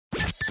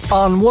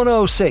On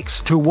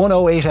 106 to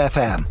 108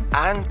 FM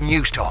and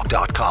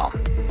newstalk.com.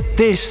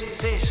 This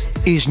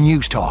is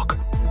Newstalk.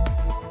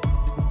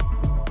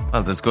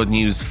 Well, there's good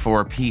news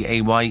for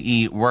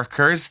PAYE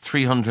workers.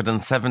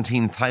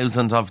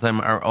 317,000 of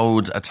them are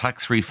owed a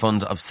tax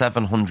refund of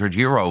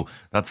 €700.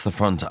 That's the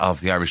front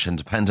of the Irish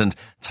Independent.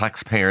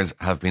 Taxpayers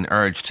have been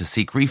urged to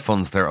seek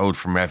refunds they're owed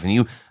from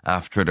revenue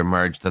after it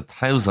emerged that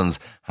thousands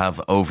have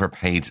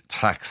overpaid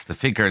tax. The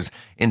figures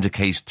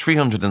indicate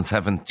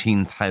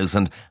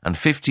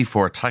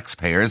 317,054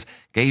 taxpayers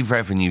gave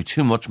revenue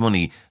too much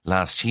money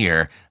last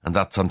year, and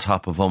that's on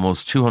top of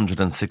almost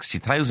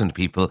 260,000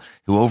 people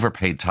who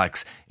overpaid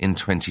tax in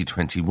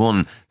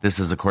 2021. This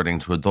is according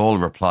to a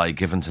Dáil reply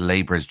given to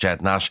Labour's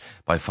Jed Nash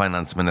by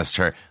Finance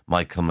Minister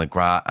Michael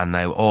McGrath, and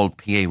now all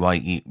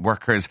PAYE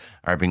workers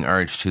are being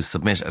urged to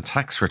submit a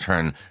tax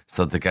return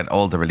so they get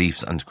all the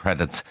reliefs and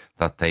credits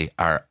that they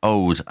are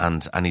owed.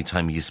 And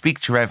anytime you speak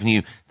to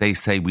revenue, they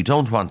say, we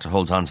don't want to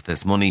hold on to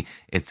this money.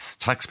 It's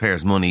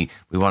taxpayers' money.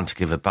 We want to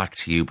give it back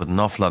to you. But an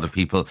awful lot of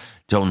people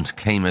don't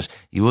claim it.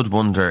 You would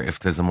wonder if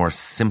there's a more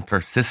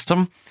simpler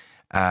system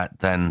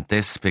than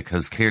this,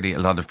 because clearly a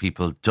lot of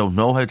people don't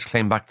know how to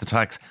claim back the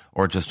tax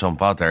or just don't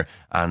bother.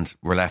 And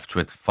we're left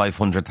with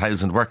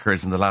 500,000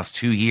 workers in the last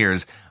 2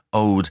 years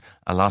owed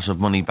a lot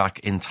of money back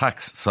in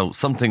tax. So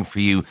something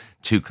for you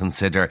to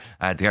consider.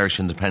 The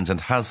Irish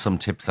Independent has some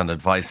tips and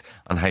advice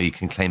on how you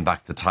can claim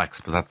back the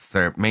tax, but that's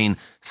their main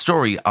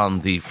story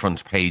on the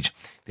front page.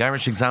 The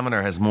Irish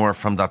Examiner has more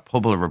from that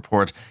Pobal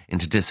report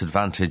into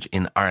disadvantage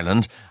in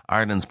Ireland.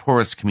 Ireland's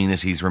poorest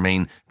communities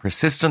remain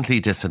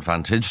persistently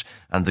disadvantaged,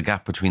 and the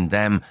gap between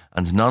them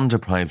and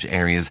non-deprived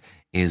areas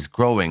is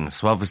growing.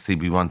 So obviously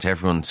we want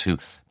everyone to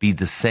be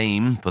the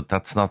same, but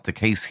that's not the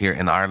case here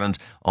in Ireland.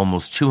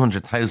 Almost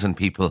 200,000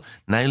 people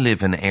now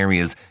live in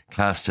areas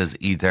classed as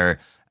either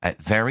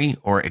very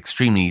or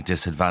extremely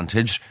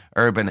disadvantaged.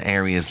 Urban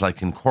areas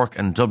like in Cork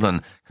and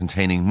Dublin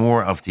containing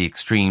more of the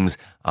extremes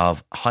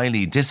of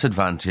highly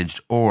disadvantaged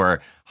or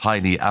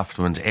highly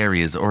affluent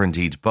areas, or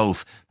indeed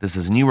both. This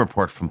is a new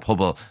report from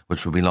Pobal,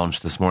 which will be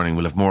launched this morning.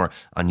 We'll have more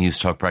on News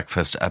Talk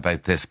Breakfast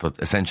about this, but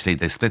essentially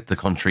they split the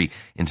country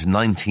into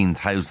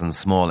 19,000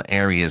 small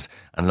areas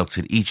and looked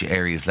at each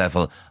area's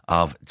level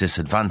of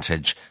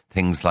disadvantage,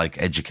 things like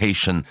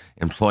education,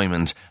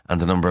 employment, and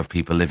the number of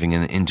people living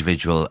in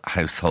individual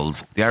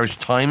households. The Irish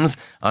Times,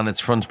 on its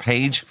front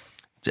page,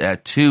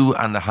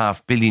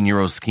 €2.5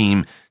 billion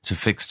scheme to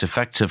fix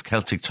defective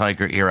Celtic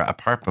Tiger era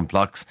apartment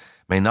blocks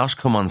may not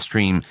come on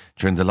stream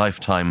during the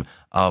lifetime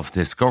of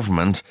this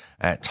government.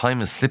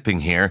 Time is slipping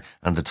here,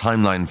 and the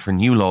timeline for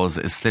new laws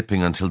is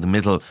slipping until the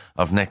middle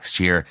of next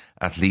year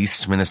at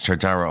least. Minister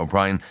Darragh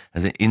O'Brien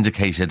has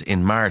indicated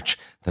in March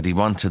that he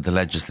wanted the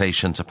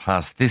legislation to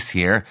pass this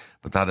year,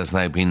 but that has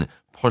now been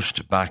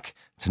pushed back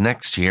to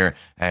next year,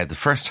 the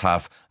first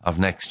half of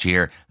next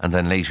year, and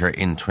then later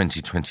in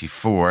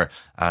 2024.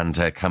 And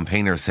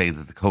campaigners say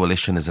that the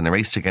coalition is in a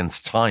race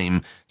against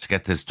time to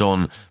get this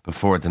done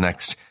before the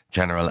next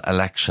general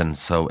election.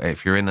 So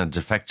if you're in a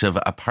defective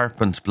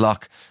apartment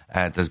block,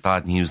 there's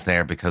bad news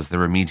there because the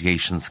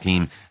remediation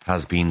scheme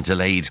has been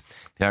delayed.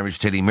 The Irish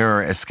Daily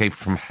Mirror escaped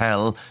from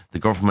hell. The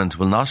government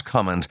will not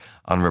comment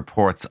on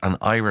reports an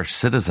Irish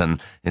citizen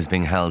is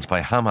being held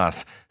by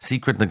Hamas.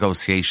 Secret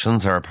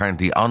negotiations are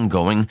apparently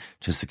ongoing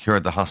to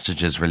secure the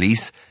hostage's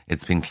release.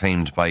 It's been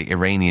claimed by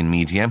Iranian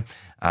media.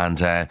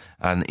 And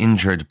an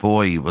injured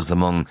boy was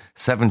among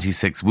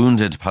 76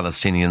 wounded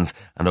Palestinians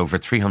and over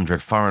 300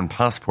 foreign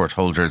passport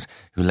holders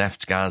who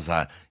left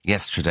Gaza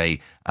yesterday,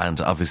 and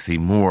obviously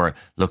more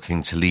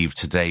looking to leave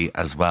today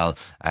as well.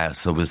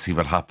 So we'll see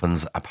what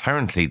happens.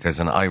 Apparently there's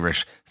an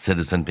Irish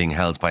citizen being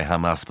held by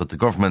Hamas, but the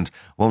government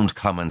won't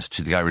comment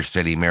to the Irish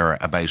Daily Mirror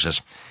about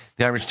it.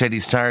 The Irish Daily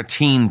Star: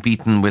 teen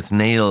beaten with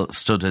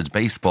nail-studded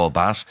baseball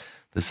bat.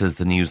 This is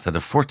the news that a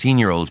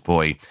 14-year-old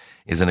boy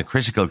is in a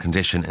critical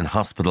condition in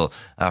hospital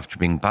after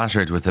being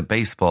battered with a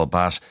baseball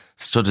bat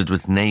studded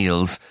with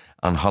nails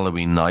on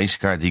Halloween night.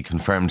 Gardaí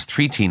confirmed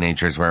 3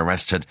 teenagers were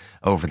arrested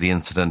over the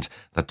incident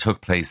that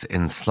took place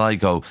in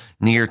Sligo,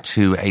 near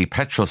to a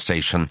petrol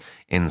station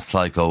in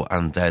Sligo.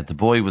 And the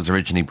boy was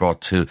originally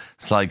brought to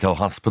Sligo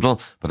Hospital,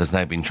 but has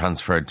now been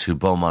transferred to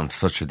Beaumont.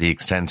 Such are the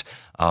extent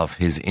of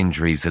his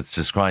injuries. It's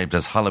described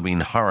as Halloween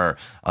horror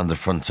on the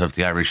front of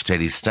the Irish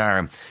Daily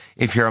Star.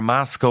 If you're a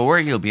mass goer,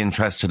 you'll be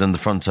interested in the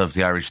front of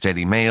the Irish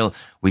Daily Mail.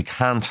 We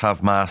can't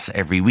have mass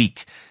every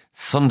week.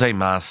 Sunday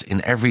Mass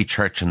in every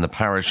church in the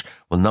parish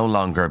will no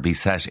longer be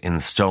set in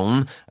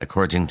stone,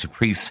 according to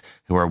priests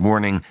who are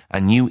warning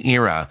a new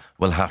era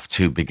will have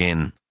to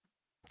begin.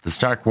 The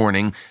stark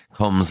warning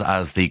comes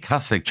as the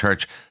Catholic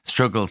Church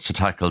struggles to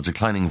tackle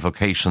declining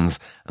vocations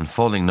and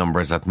falling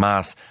numbers at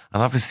Mass,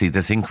 and obviously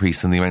this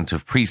increase in the amount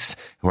of priests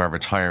who are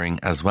retiring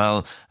as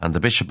well. And the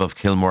Bishop of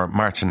Kilmore,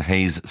 Martin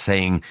Hayes,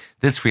 saying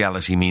this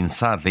reality means,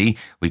 sadly,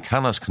 we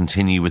cannot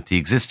continue with the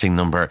existing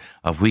number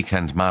of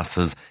weekend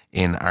Masses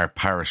in our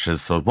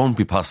parishes, so it won't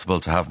be possible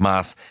to have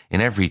Mass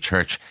in every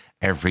church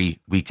every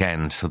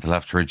weekend. So they'll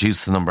have to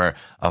reduce the number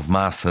of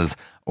masses,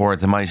 or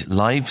they might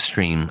live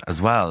stream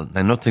as well.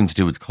 Now, nothing to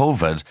do with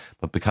COVID,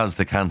 but because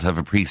they can't have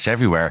a priest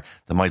everywhere,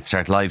 they might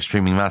start live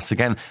streaming Mass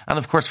again. And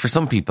of course, for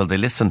some people, they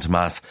listen to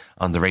Mass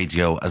on the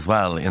radio as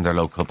well in their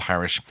local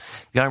parish.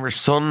 The Irish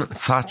Sun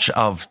Thatch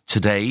of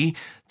today,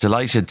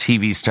 delighted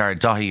TV star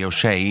Daithí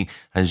O'Shea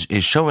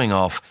is showing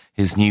off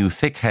his new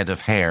thick head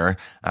of hair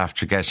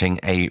after getting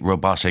a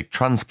robotic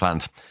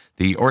transplant.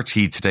 The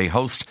RT Today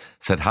host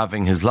said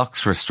having his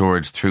locks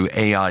restored through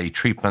AI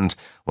treatment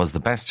was the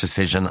best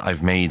decision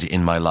I've made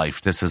in my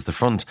life. This is the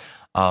front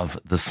of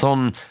the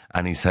Sun,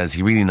 and he says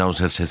he really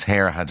noticed his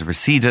hair had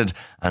receded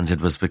and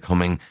it was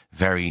becoming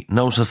very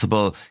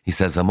noticeable. He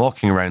says, I'm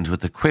walking around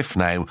with a quiff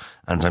now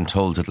and I'm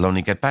told it'll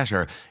only get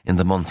better in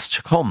the months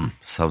to come.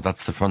 So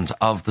that's the front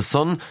of the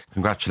Sun.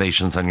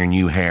 Congratulations on your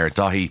new hair,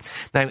 Daithí.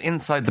 Now,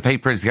 inside the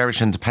papers, the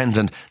Irish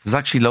Independent, there's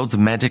actually loads of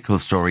medical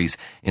stories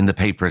in the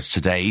papers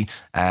today.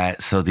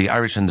 So the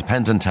Irish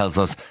Independent tells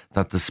us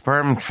that the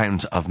sperm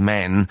count of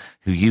men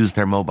who use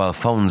their mobile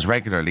phones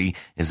regularly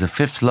is a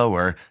fifth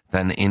lower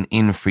than in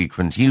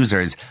infrequent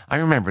users. I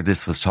remember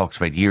this was talked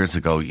about years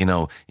ago. You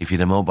know, if you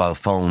had a mobile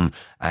phone,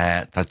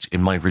 that it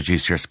might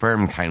reduce your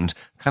sperm count.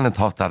 Kind of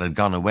thought that had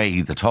gone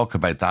away, the talk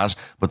about that.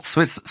 But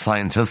Swiss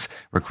scientists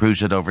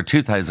recruited over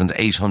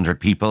 2,800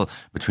 people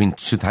between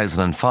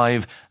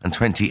 2005 and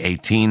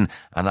 2018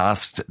 and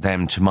asked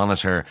them to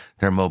monitor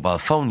their mobile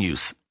phone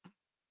use.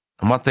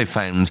 And what they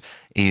found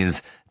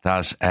is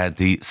that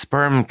the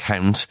sperm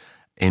count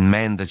in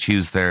men that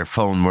use their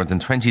phone more than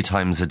 20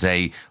 times a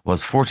day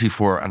was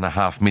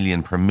 44.5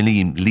 million per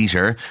million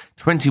litre,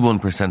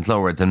 21%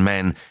 lower than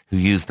men who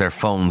use their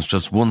phones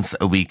just once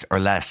a week or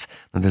less.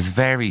 Now, there's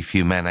very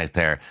few men out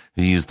there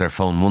who use their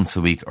phone once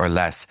a week or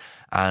less.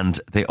 And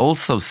they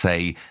also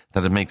say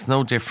that it makes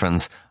no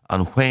difference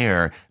on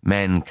where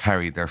men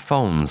carry their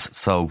phones.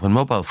 So when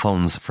mobile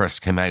phones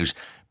first came out,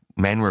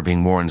 men were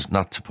being warned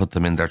not to put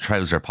them in their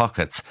trouser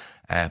pockets.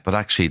 But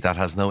actually that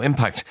has no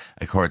impact,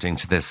 according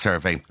to this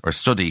survey, or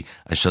study,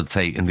 I should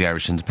say, in the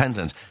Irish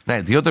Independent.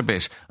 Now, the other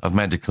bit of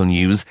medical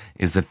news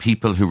is that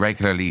people who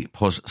regularly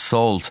put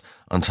salt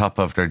on top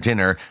of their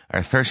dinner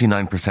are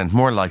 39%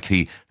 more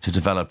likely to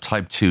develop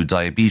type 2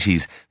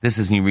 diabetes. This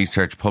is new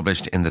research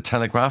published in The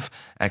Telegraph.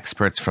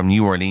 Experts from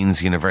New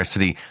Orleans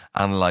University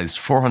analysed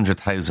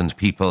 400,000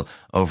 people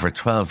over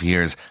 12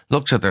 years,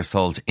 looked at their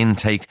salt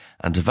intake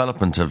and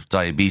development of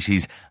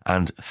diabetes,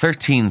 and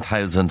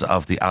 13,000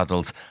 of the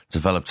adults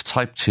developed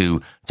type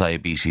 2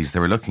 diabetes. They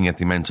were looking at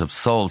the amount of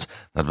salt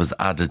that was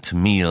added to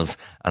meals,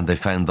 and they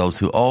found those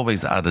who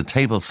always added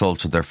table salt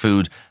to their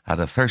food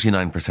had a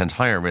 39%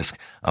 higher risk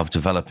of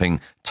developing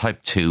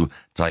type 2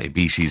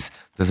 diabetes.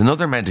 There's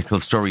another medical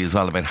story as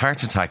well about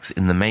heart attacks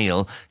in the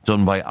Mail,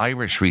 done by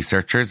Irish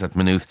researchers at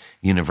Maynooth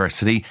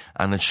University,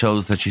 and it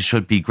shows that you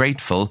should be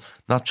grateful,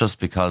 not just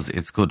because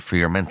it's good for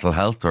your mental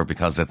health or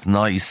because it's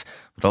nice,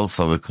 but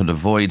also it could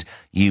avoid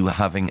you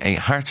having a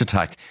heart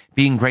attack.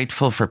 Being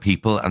grateful for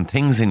people and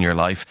things in your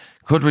life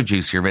could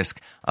reduce your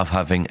risk of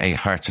having a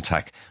heart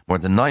attack. More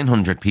than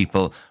 900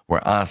 people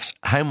were asked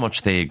how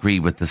much they agree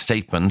with the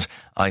statement,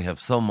 I have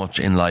so much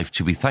in life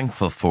to be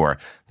thankful for.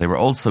 They were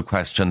also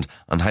questioned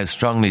on how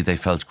strongly they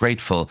felt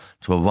grateful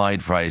to a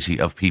wide variety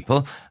of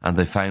people, and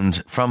they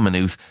found from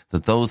Maynooth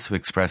that those who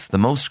expressed the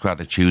most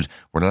gratitude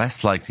were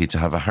less likely to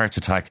have a heart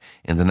attack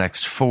in the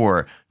next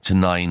 4 to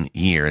 9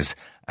 years.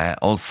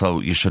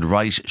 Also, you should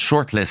write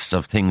short lists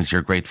of things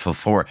you're grateful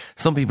for.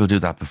 Some people do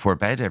that before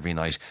bed every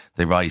night.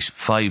 They write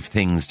 5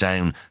 things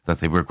down that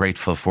they were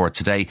grateful for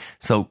today.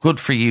 So good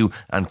for you,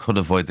 and could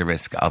avoid the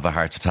risk of a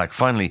heart attack.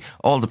 Finally,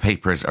 all the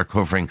papers are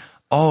covering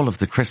all of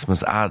the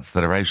Christmas ads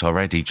that are out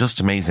already. Just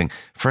amazing.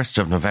 1st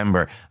of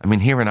November. I mean,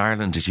 here in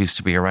Ireland, it used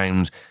to be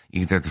around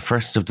either the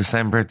 1st of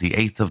December, the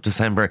 8th of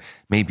December,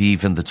 maybe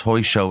even the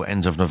toy show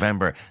end of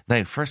November.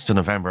 Now, 1st of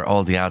November,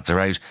 all the ads are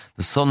out.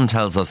 The Sun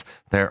tells us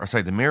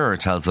the Mirror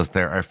tells us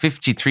there are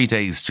 53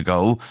 days to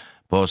go,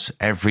 but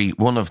every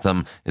one of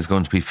them is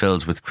going to be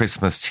filled with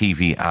Christmas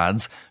TV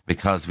ads,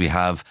 because we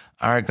have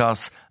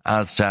Argos,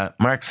 Asda,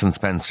 Marks &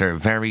 Spencer,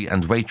 Very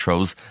and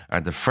Waitrose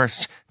are the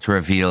first to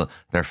reveal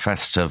their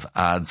festive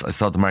ads. I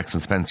saw the Marks &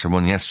 Spencer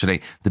one yesterday.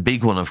 The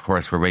big one, of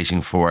course, we're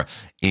waiting for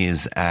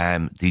is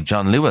the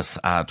John Lewis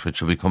ad, which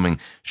will be coming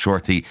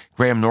shortly.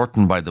 Graham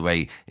Norton, by the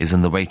way, is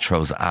in the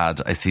Waitrose ad.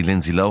 I see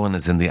Lindsay Lohan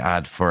is in the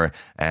ad for,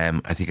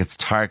 I think it's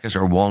Target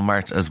or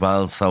Walmart as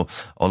well. So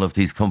all of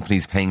these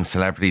companies paying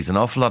celebrities an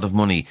awful lot of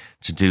money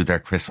to do their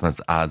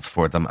Christmas ads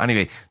for them.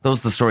 Anyway, those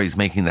are the stories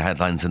making the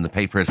headlines in the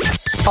papers.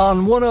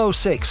 On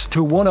 106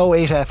 to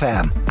 108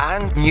 FM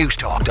and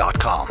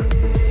newstalk.com.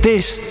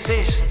 This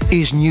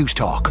is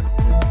Newstalk.